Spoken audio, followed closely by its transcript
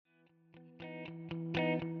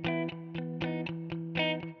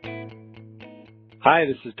Hi,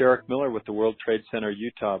 this is Derek Miller with the World Trade Center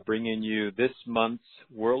Utah, bringing you this month's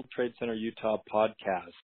World Trade Center Utah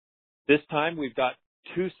podcast. This time we've got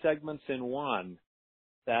two segments in one.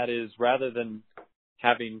 That is, rather than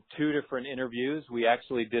having two different interviews, we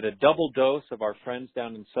actually did a double dose of our friends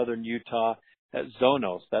down in southern Utah at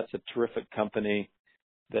Zonos. That's a terrific company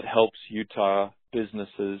that helps Utah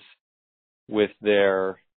businesses with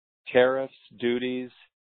their tariffs, duties,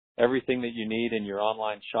 everything that you need in your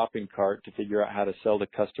online shopping cart to figure out how to sell to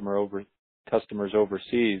customers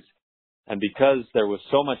overseas. And because there was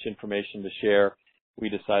so much information to share, we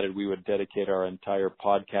decided we would dedicate our entire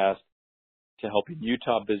podcast to helping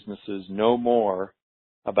Utah businesses know more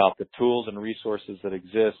about the tools and resources that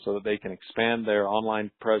exist so that they can expand their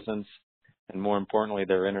online presence and, more importantly,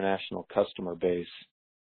 their international customer base.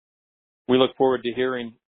 We look forward to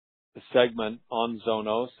hearing the segment on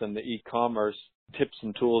Zonos and the e-commerce tips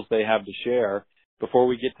and tools they have to share. Before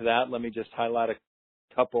we get to that, let me just highlight a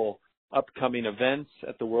couple upcoming events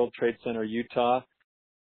at the World Trade Center Utah.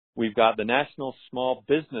 We've got the National Small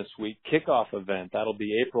Business Week kickoff event. That'll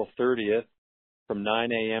be April 30th from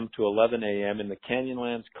 9 a.m. to 11 a.m. in the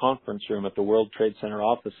Canyonlands Conference Room at the World Trade Center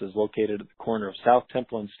offices located at the corner of South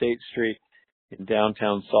Temple and State Street in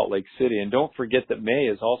downtown Salt Lake City. And don't forget that May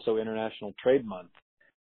is also International Trade Month.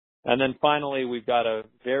 And then finally, we've got a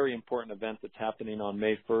very important event that's happening on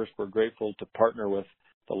May 1st. We're grateful to partner with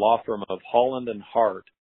the law firm of Holland and Hart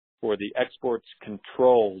for the Exports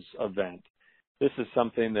Controls event. This is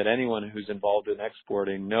something that anyone who's involved in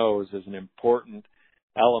exporting knows is an important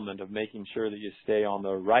element of making sure that you stay on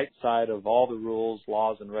the right side of all the rules,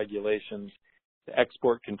 laws, and regulations. The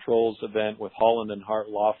Export Controls event with Holland and Hart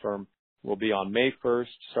law firm will be on May 1st,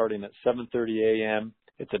 starting at 7:30 a.m.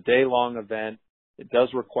 It's a day-long event. It does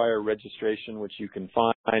require registration, which you can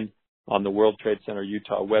find on the World Trade Center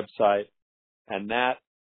Utah website. And that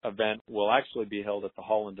event will actually be held at the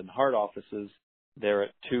Holland and Hart offices there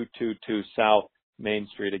at 222 South Main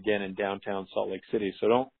Street, again in downtown Salt Lake City. So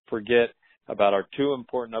don't forget about our two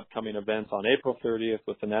important upcoming events on April 30th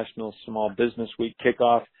with the National Small Business Week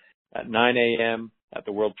kickoff at 9 a.m. at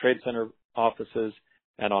the World Trade Center offices,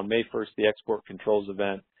 and on May 1st, the Export Controls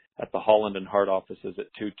event at the Holland and Hart offices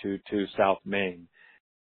at 222 South Main.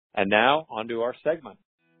 And now, on to our segment.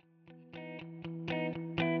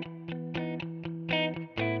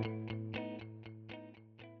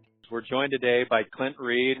 We're joined today by Clint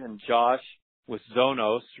Reed and Josh with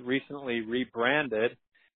Zonos, recently rebranded.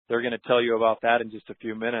 They're going to tell you about that in just a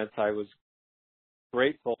few minutes. I was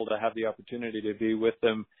grateful to have the opportunity to be with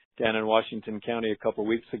them down in Washington County a couple of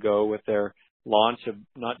weeks ago with their launch of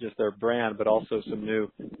not just their brand, but also some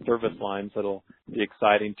new service lines that'll be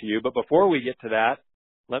exciting to you. But before we get to that,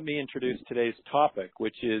 let me introduce today's topic,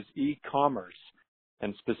 which is e-commerce,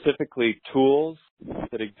 and specifically tools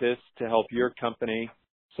that exist to help your company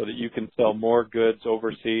so that you can sell more goods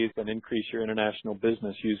overseas and increase your international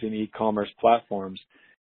business using e-commerce platforms.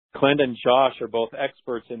 Clint and Josh are both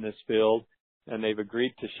experts in this field, and they've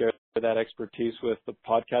agreed to share that expertise with the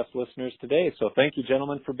podcast listeners today. So thank you,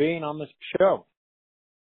 gentlemen, for being on this show.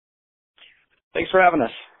 Thanks for having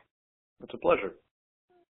us. It's a pleasure.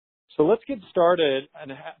 So let's get started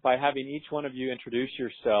by having each one of you introduce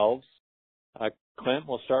yourselves. Clint,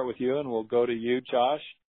 we'll start with you, and we'll go to you, Josh.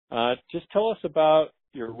 Just tell us about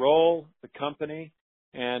your role, the company,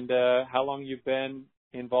 and how long you've been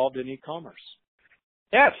involved in e-commerce.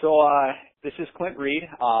 Yeah, so this is Clint Reed.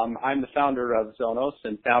 I'm the founder of Zonos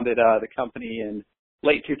and founded the company in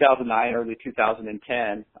late 2009, early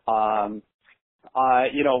 2010.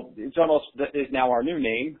 Zonos is now our new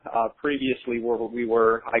name. Previously, we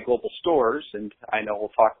were iGlobal Stores, and I know we'll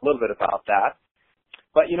talk a little bit about that.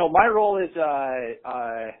 But, my role is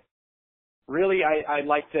really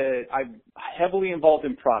I'm heavily involved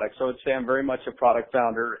in products. So I would say I'm very much a product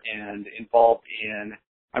founder and involved in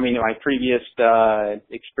my previous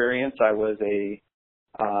experience, I was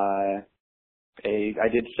I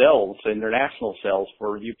did sales, international sales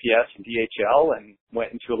for UPS and DHL, and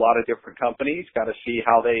went into a lot of different companies, got to see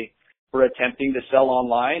how they were attempting to sell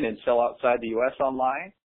online and sell outside the U.S.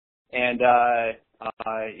 online, and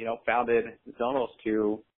founded Zonos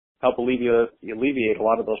to help alleviate a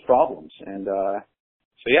lot of those problems. And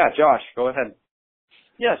so yeah, Josh, go ahead.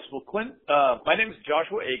 Yes, well, Clint, my name is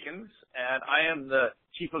Joshua Akins, and I am the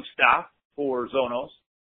Chief of Staff for Zonos,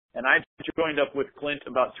 and I joined up with Clint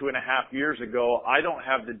about 2.5 years ago. I don't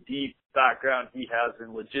have the deep background he has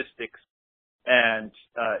in logistics and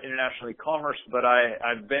international e-commerce, but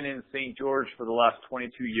I've been in St. George for the last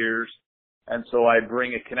 22 years, and so I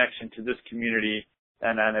bring a connection to this community,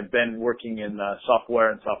 and I've been working in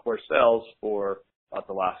software and software sales for about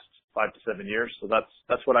the last 5 to 7 years, so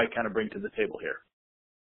that's what I kind of bring to the table here.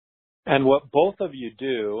 And what both of you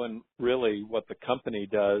do, and really what the company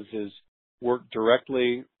does, is work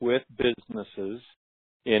directly with businesses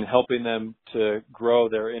in helping them to grow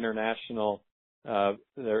their international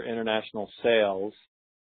sales.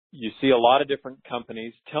 You see a lot of different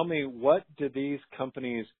companies. Tell me, what do these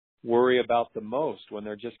companies worry about the most when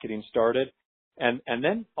they're just getting started? And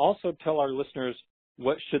then also tell our listeners,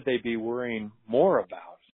 what should they be worrying more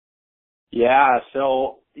about? Yeah,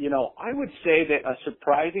 so, I would say that a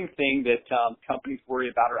surprising thing that companies worry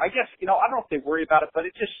about, or I guess, I don't know if they worry about it, but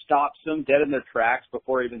it just stops them dead in their tracks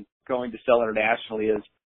before even going to sell internationally, is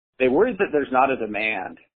they worry that there's not a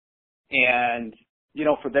demand. And,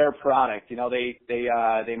 for their product,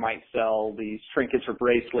 they might sell these trinkets or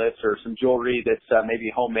bracelets or some jewelry that's maybe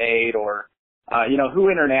homemade, or, who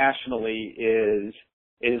internationally is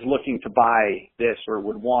looking to buy this or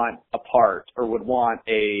would want a part or would want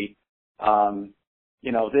a,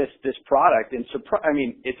 this product. And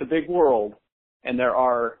it's a big world, and there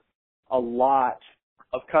are a lot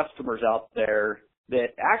of customers out there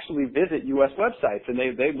that actually visit U.S. websites, and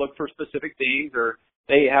they look for specific things, or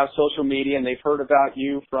they have social media and they've heard about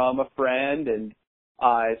you from a friend. And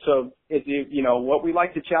so what we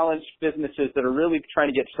like to challenge businesses that are really trying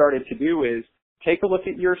to get started to do is take a look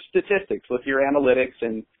at your statistics, look at your analytics,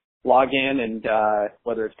 and log in, and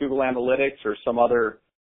whether it's Google Analytics or some other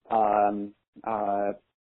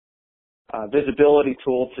visibility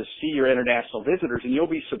tool to see your international visitors, and you'll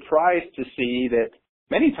be surprised to see that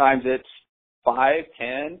many times it's 5,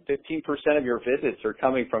 10, 15% of your visits are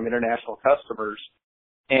coming from international customers,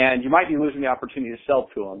 and you might be losing the opportunity to sell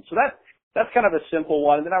to them. So that's kind of a simple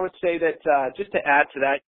one. And then I would say that just to add to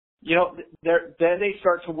that, then they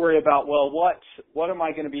start to worry about, well, what am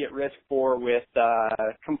I going to be at risk for with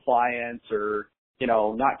compliance, or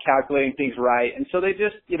not calculating things right. And so they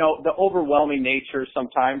just, the overwhelming nature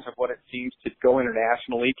sometimes of what it seems to go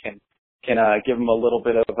internationally can give them a little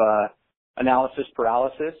bit of analysis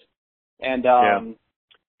paralysis. And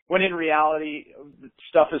when in reality,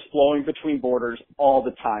 stuff is flowing between borders all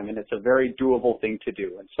the time, and it's a very doable thing to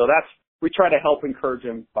do. And so we try to help encourage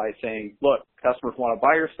them by saying, look, customers want to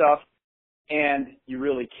buy your stuff, and you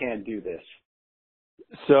really can do this.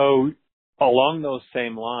 So along those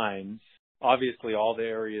same lines, obviously all the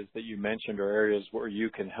areas that you mentioned are areas where you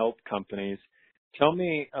can help companies. Tell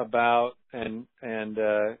me about, and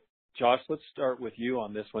Josh, let's start with you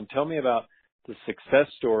on this one. Tell me about the success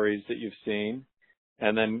stories that you've seen.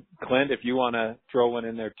 And then Clint, if you want to throw one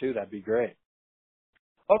in there too, that'd be great.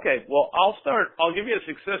 Okay, well, I'll give you a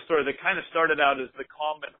success story that kind of started out as the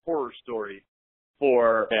common horror story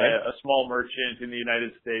for a small merchant in the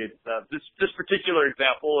United States. This particular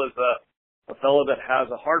example is a fellow that has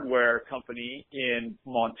a hardware company in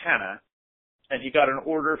Montana, and he got an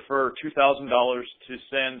order for $2,000 to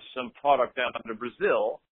send some product down to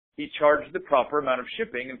Brazil. He charged the proper amount of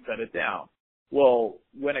shipping and sent it down. Well,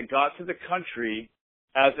 when it got to the country,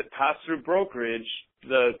 as it passed through brokerage,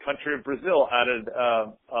 the country of Brazil added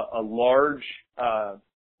a large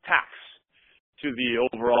tax to the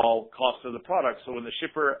overall cost of the product. So when the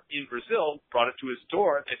shipper in Brazil brought it to his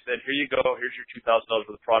door, they said, here you go, here's your $2,000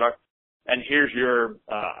 for the product, and here's your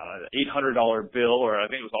 $800 bill, or I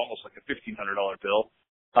think it was almost like a $1,500 bill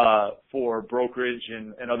for brokerage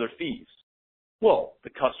and other fees. Well, the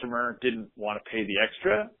customer didn't want to pay the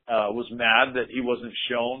extra, was mad that he wasn't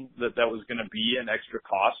shown that was going to be an extra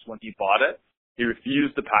cost when he bought it. He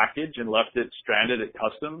refused the package and left it stranded at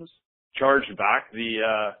customs, charged back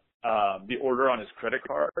the order on his credit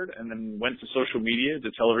card, and then went to social media to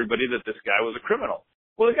tell everybody that this guy was a criminal.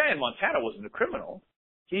 Well, the guy in Montana wasn't a criminal.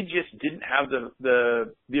 He just didn't have the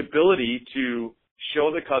ability to show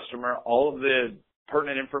the customer all of the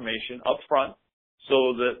pertinent information up front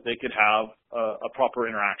so that they could have a proper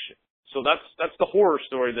interaction. So that's the horror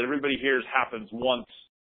story that everybody hears happens once,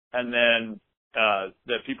 and then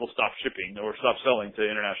that people stop shipping or stop selling to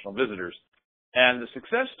international visitors. And the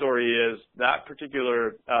success story is that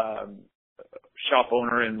particular shop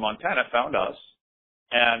owner in Montana found us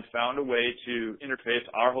and found a way to interface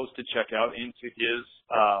our hosted checkout into his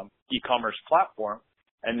e-commerce platform.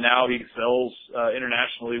 And now he sells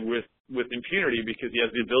internationally with impunity because he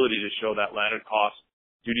has the ability to show that landed cost,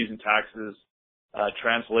 duties and taxes,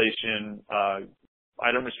 translation,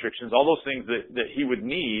 item restrictions, all those things that he would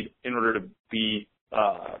need in order to be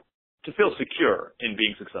to feel secure in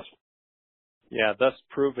being successful. Yeah, thus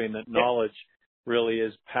proving that knowledge really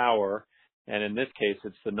is power, and in this case,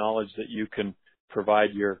 it's the knowledge that you can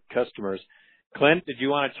provide your customers. Clint, did you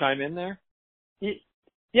want to chime in there?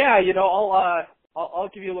 Yeah, I'll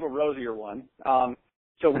give you a little rosier one.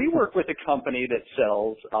 So we work with a company that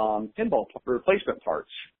sells pinball replacement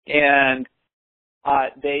parts, and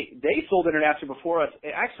they sold internationally before us,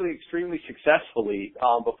 actually extremely successfully,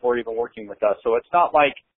 before even working with us. So it's not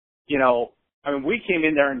like, we came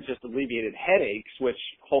in there and just alleviated headaches, which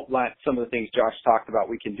some of the things Josh talked about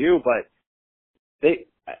we can do, but they,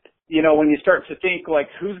 when you start to think like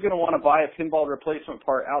who's going to want to buy a pinball replacement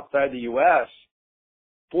part outside the U.S.,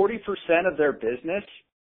 40% of their business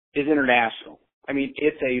is international. I mean,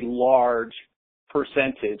 it's a large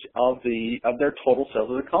percentage of their total sales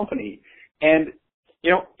of the company. And,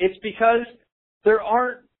 it's because there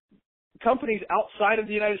aren't companies outside of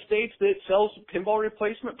the United States that sells pinball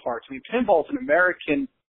replacement parts. I mean, pinball's an American,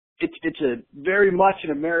 it's a very much an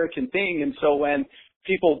American thing. And so when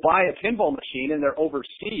people buy a pinball machine and they're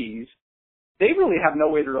overseas, they really have no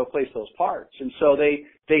way to replace those parts. And so they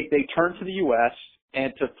turn to the U.S.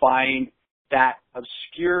 and to find that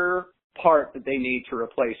obscure part that they need to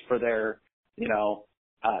replace for their,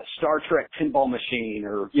 Star Trek pinball machine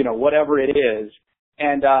or, whatever it is.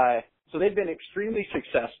 And so they've been extremely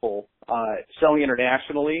successful selling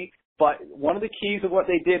internationally. But one of the keys of what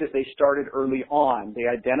they did is they started early on. They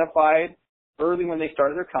identified early when they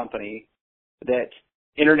started their company that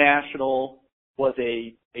international was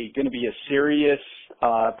going to be a serious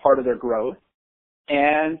part of their growth.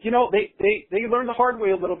 And, they learned the hard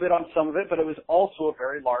way a little bit on some of it, but it was also a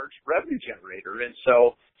very large revenue generator. And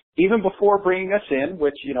so even before bringing us in,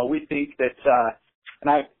 which, we think that,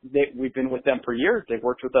 we've been with them for years. They've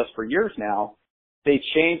worked with us for years now. They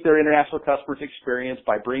changed their international customers experience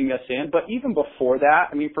by bringing us in. But even before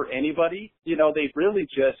that, for anybody, they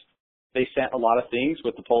sent a lot of things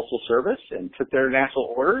with the Postal Service and took their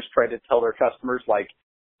international orders, tried to tell their customers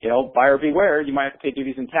buyer beware, you might have to pay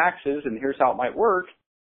duties and taxes and here's how it might work.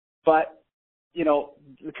 But,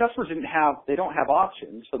 the customers they don't have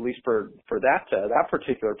options, at least for that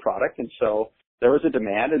particular product. And so there was a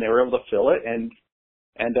demand and they were able to fill it and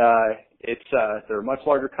they're a much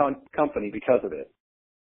larger company because of it.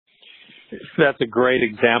 That's a great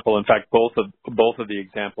example. In fact, both of the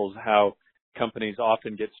examples, how companies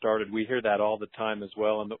often get started. We hear that all the time as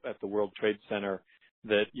well at the World Trade Center,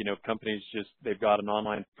 that, companies they've got an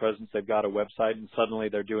online presence, they've got a website, and suddenly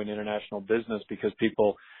they're doing international business because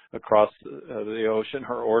people across the ocean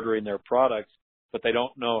are ordering their products, but they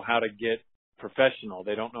don't know how to get professional.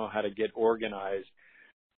 They don't know how to get organized.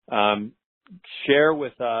 Share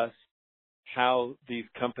with us how these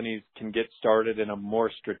companies can get started in a more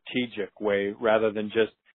strategic way rather than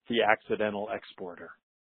just the accidental exporter.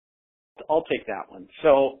 I'll take that one.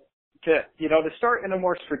 So to start in a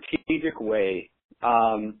more strategic way,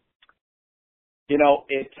 when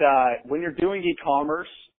you're doing e-commerce,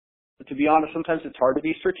 to be honest, sometimes it's hard to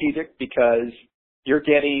be strategic because you're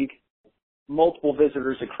getting multiple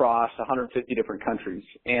visitors across 150 different countries.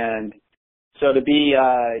 And so to be,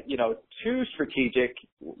 too strategic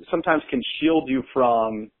sometimes can shield you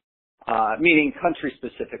from, meaning country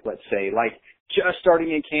specific, let's say, like just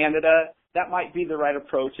starting in Canada, that might be the right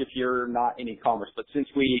approach if you're not in e-commerce. But since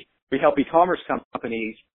we help e-commerce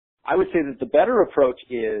companies, I would say that the better approach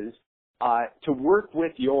is to work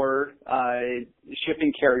with your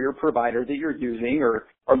shipping carrier provider that you're using or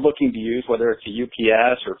looking to use, whether it's a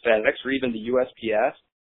UPS or FedEx or even the USPS,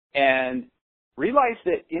 and realize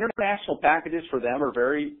that international packages for them are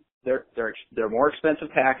they're more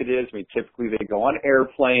expensive packages. Typically they go on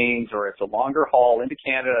airplanes or it's a longer haul into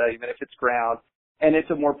Canada, even if it's ground, and it's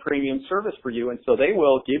a more premium service for you. And so they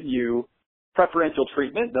will give you preferential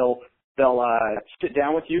treatment. They'll sit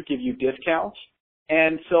down with you, give you discounts.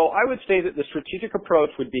 And so I would say that the strategic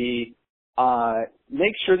approach would be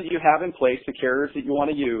make sure that you have in place the carriers that you want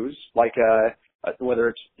to use, like whether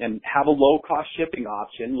it's and have a low-cost shipping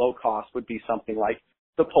option. Low cost would be something like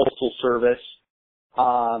the Postal Service.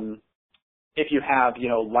 If you have,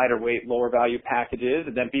 lighter weight, lower value packages,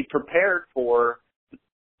 and then be prepared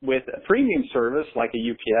with a premium service like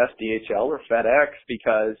a UPS, DHL, or FedEx,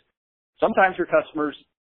 because sometimes your customers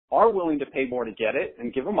are willing to pay more to get it,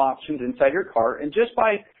 and give them options inside your cart. And just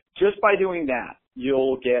by doing that,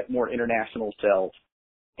 you'll get more international sales.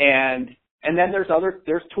 And then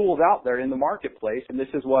there's tools out there in the marketplace, and this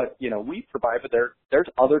is what, we provide, but there's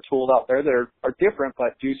other tools out there that are different,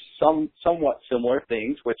 but do somewhat similar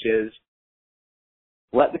things, which is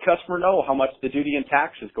let the customer know how much the duty and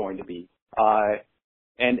tax is going to be.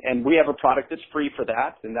 And we have a product that's free for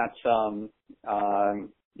that, and that's,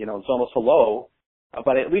 it's almost low,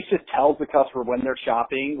 but at least it tells the customer when they're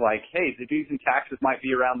shopping, like, hey, the duties and taxes might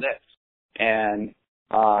be around this. And,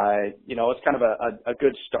 it's kind of a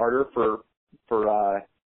good starter for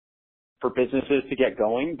businesses to get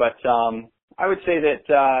going. But I would say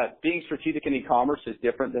that being strategic in e-commerce is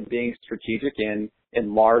different than being strategic in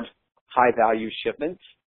large, high-value shipments.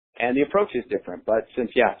 and the approach is different. But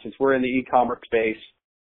since we're in the e-commerce space,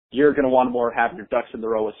 you're going to want to more have your ducks in the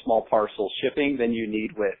row with small parcel shipping than you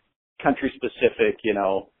need with country specific,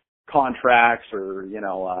 contracts or,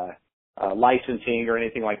 licensing or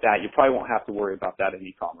anything like that. You probably won't have to worry about that in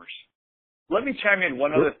e-commerce. Let me chime in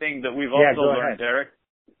one other thing that we've also learned, Derek,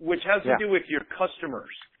 which has to do with your customers.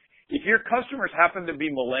 If your customers happen to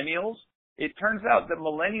be millennials, it turns out that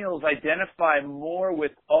millennials identify more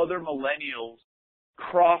with other millennials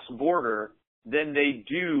cross-border than they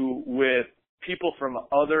do with people from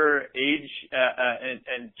other age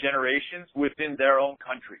and generations within their own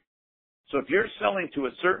country. So if you're selling to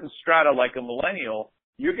a certain strata like a millennial,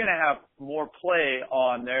 you're going to have more play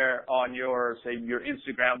on your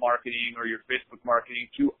Instagram marketing or your Facebook marketing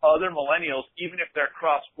to other millennials, even if they're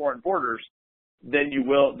cross foreign borders, than you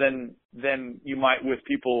might with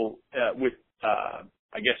people within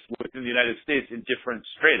the United States in different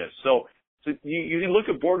stratas. So you can look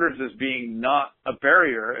at borders as being not a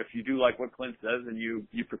barrier if you do like what Clint says and you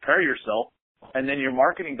prepare yourself, and then your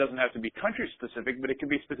marketing doesn't have to be country specific, but it can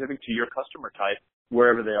be specific to your customer type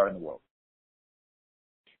wherever they are in the world.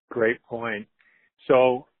 Great point.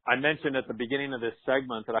 So I mentioned at the beginning of this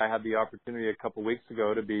segment that I had the opportunity a couple weeks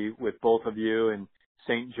ago to be with both of you in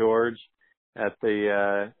St. George at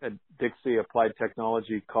at Dixie Applied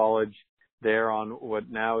Technology College there on what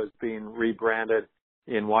now is being rebranded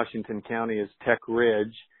in Washington County as Tech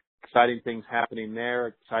Ridge. Exciting things happening there,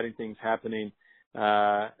 exciting things happening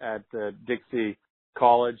at Dixie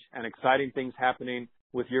College, and exciting things happening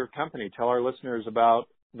with your company. Tell our listeners about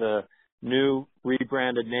the new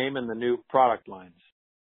rebranded name and the new product lines.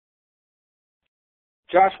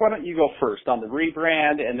 Josh, why don't you go first on the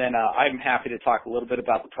rebrand, and then I'm happy to talk a little bit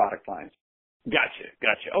about the product lines. Gotcha.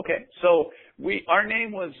 Okay, so our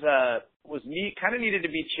name was kind of needed to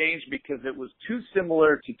be changed because it was too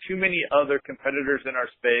similar to too many other competitors in our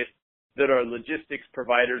space that are logistics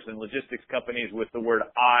providers and logistics companies with the word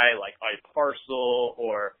I, like iParcel,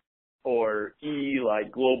 or E,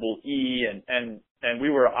 like Global E, and we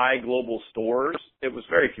were iGlobal Stores. It was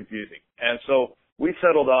very confusing. And so we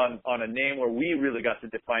settled on a name where we really got to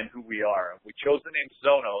define who we are. We chose the name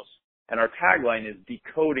Zonos, and our tagline is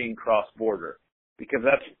decoding cross-border, because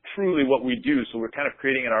that's truly what we do. So we're kind of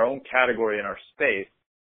creating our own category in our space.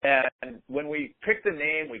 And when we picked the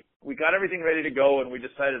name, we got everything ready to go, and we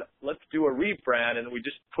decided, let's do a rebrand. And we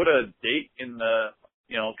just put a date in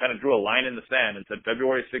kind of drew a line in the sand and said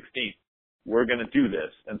February 16th, we're going to do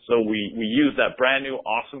this. And so we used that brand new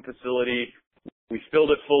awesome facility. We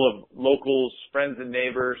filled it full of locals, friends and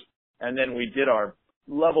neighbors. And then we did our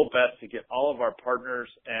level best to get all of our partners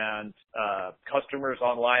and customers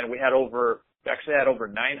online. We actually had over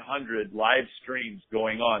 900 live streams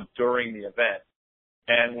going on during the event.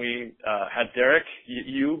 And we had Derek,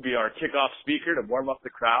 you be our kickoff speaker to warm up the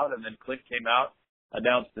crowd. And then Clint came out,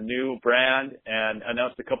 announced the new brand, and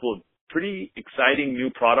announced a couple of pretty exciting new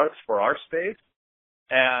products for our space.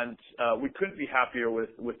 And we couldn't be happier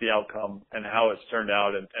with the outcome and how it's turned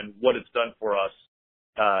out and what it's done for us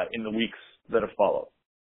in the weeks that have followed.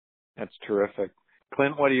 That's terrific.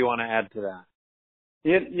 Clint, what do you want to add to that?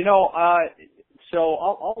 So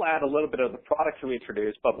I'll add a little bit of the products that we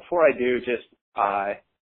introduced, but before I do, just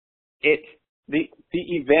the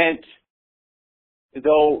event,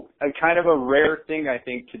 though kind of a rare thing, I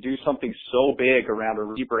think, to do something so big around a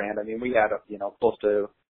rebrand. I mean, we had close to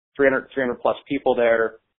 300 plus people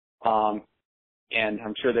there, and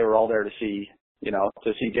I'm sure they were all there to see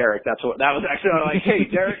Derek. That was actually like, hey,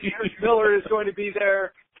 Derek Miller is going to be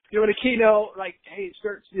there doing a keynote. Like, hey, so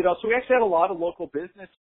we actually had a lot of local business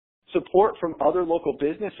support from other local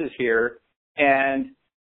businesses here, and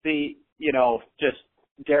just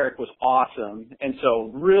Derek was awesome, and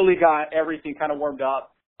so really got everything kind of warmed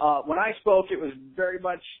up. When I spoke, it was very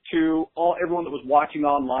much to everyone that was watching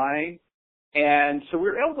online, and so we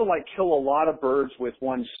were able to kill a lot of birds with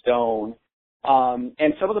one stone.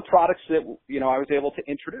 And some of the products that I was able to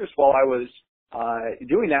introduce while I was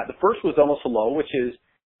doing that, the first was Zonos Hello, which is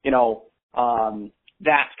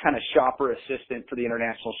that's kind of shopper assistant for the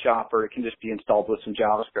international shopper. It can just be installed with some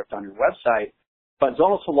JavaScript on your website. But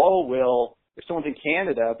Zonos Hello will, if someone's in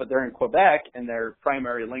Canada, but they're in Quebec and their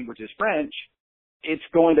primary language is French, it's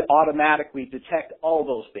going to automatically detect all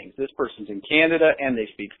those things. This person's in Canada and they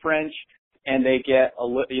speak French, and they get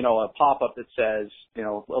a pop-up that says, a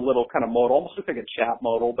little kind of modal, almost looks like a chat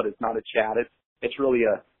modal, but it's not a chat. It's really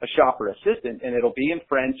a shopper assistant, and it'll be in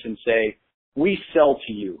French and say, we sell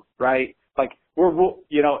to you, right?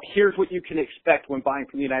 Here's what you can expect when buying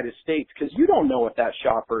from the United States, because you don't know if that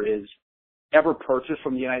shopper is ever purchased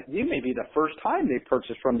from the United States. It may be the first time they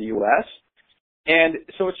purchased from the U.S. And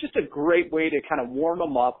so it's just a great way to kind of warm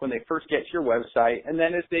them up when they first get to your website. And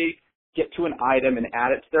then as they get to an item and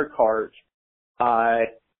add it to their cart,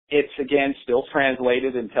 it's, again, still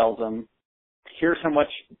translated and tells them, here's how much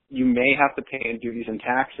you may have to pay in duties and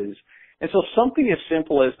taxes. And so something as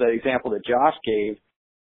simple as the example that Josh gave,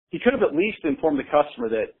 he could have at least informed the customer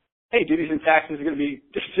that, hey, duties and taxes are going to be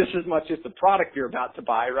just as much as the product you're about to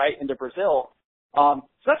buy, right, into Brazil. So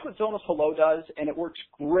that's what Zonos Hello does, and it works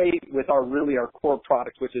great with our core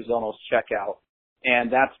product, which is Zonos Checkout.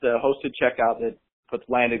 And that's the hosted checkout that puts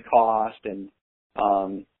landed cost and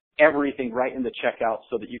everything right in the checkout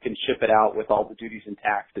so that you can ship it out with all the duties and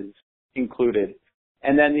taxes included.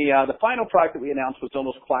 And then the final product that we announced was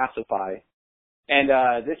Zonos Classify. And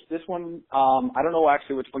this one, I don't know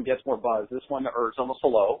actually which one gets more buzz, this one or Zonos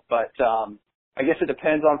Hello, but I guess it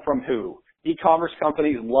depends on from who. E-commerce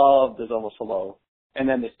companies love the Zonos Hello, and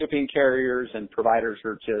then the shipping carriers and providers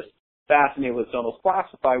are just fascinated with Zonos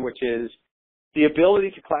Classify, which is the ability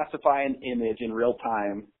to classify an image in real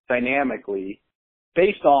time dynamically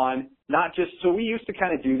based on not just, so we used to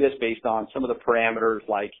kind of do this based on some of the parameters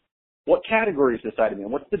like what category is this item in,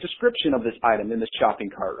 what's the description of this item in this shopping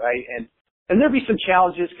cart, right? And there'd be some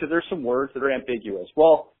challenges because there's some words that are ambiguous.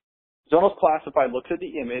 Well, Zonos Classify looks at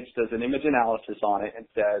the image, does an image analysis on it, and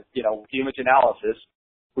says, with the image analysis,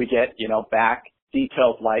 we get, back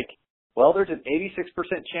details like, well, there's an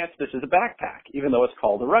 86% chance this is a backpack, even though it's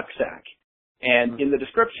called a rucksack, and in the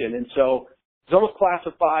description. And so Zonos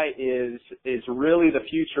Classify is really the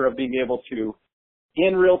future of being able to,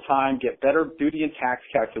 in real time, get better duty and tax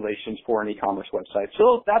calculations for an e-commerce website.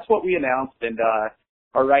 So that's what we announced, and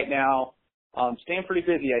are right now staying pretty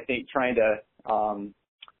busy, I think, trying to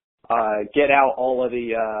get out all of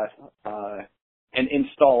the and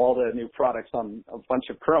install all the new products on a bunch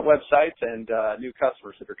of current websites and new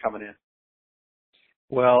customers that are coming in.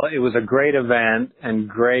 Well, it was a great event and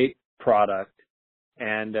great product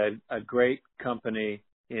and a great company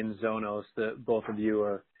in Zonos that both of you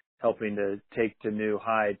are helping to take to new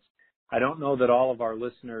heights. I don't know that all of our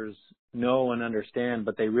listeners know and understand,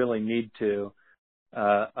 but they really need to,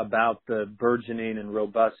 about the burgeoning and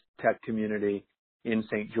robust tech community in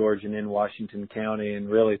St. George and in Washington County and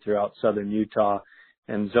really throughout southern Utah.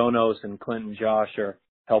 And Zonos and Clint and Josh are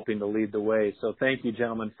helping to lead the way. So thank you,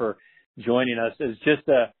 gentlemen, for joining us. As just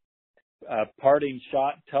a parting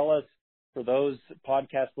shot, tell us, for those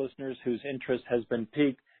podcast listeners whose interest has been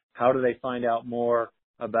piqued, how do they find out more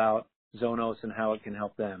about Zonos and how it can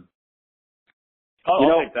help them?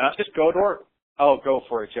 I'll take that. Just go go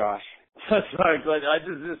for it, Josh. Sorry, Glenn. I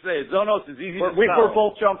just to say, Zonos is easy to spell. We're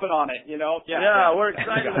both jumping on it, Yeah, we're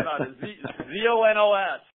excited about it.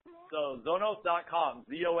 Zonos. So Zonos.com,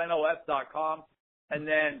 Zonos.com. And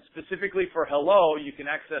then specifically for Hello, you can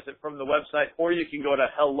access it from the website, or you can go to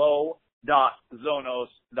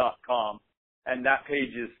hello.zonos.com. And that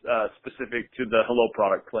page is specific to the Hello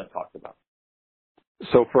product Clint talked about.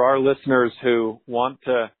 So for our listeners who want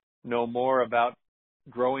to know more about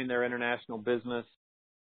growing their international business,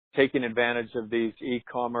 taking advantage of these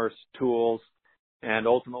e-commerce tools, and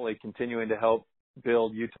ultimately continuing to help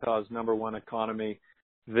build Utah's #1 economy,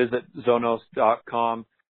 visit Zonos.com.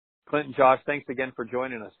 Clint and Josh, thanks again for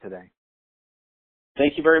joining us today.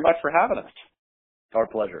 Thank you very much for having us. Our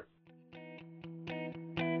pleasure.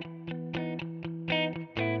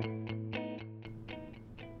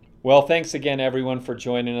 Well, thanks again, everyone, for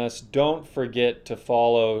joining us. Don't forget to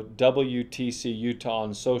follow WTC Utah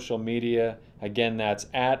on social media. Again, that's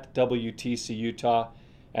at WTC Utah.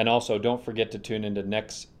 And also, don't forget to tune into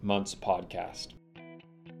next month's podcast.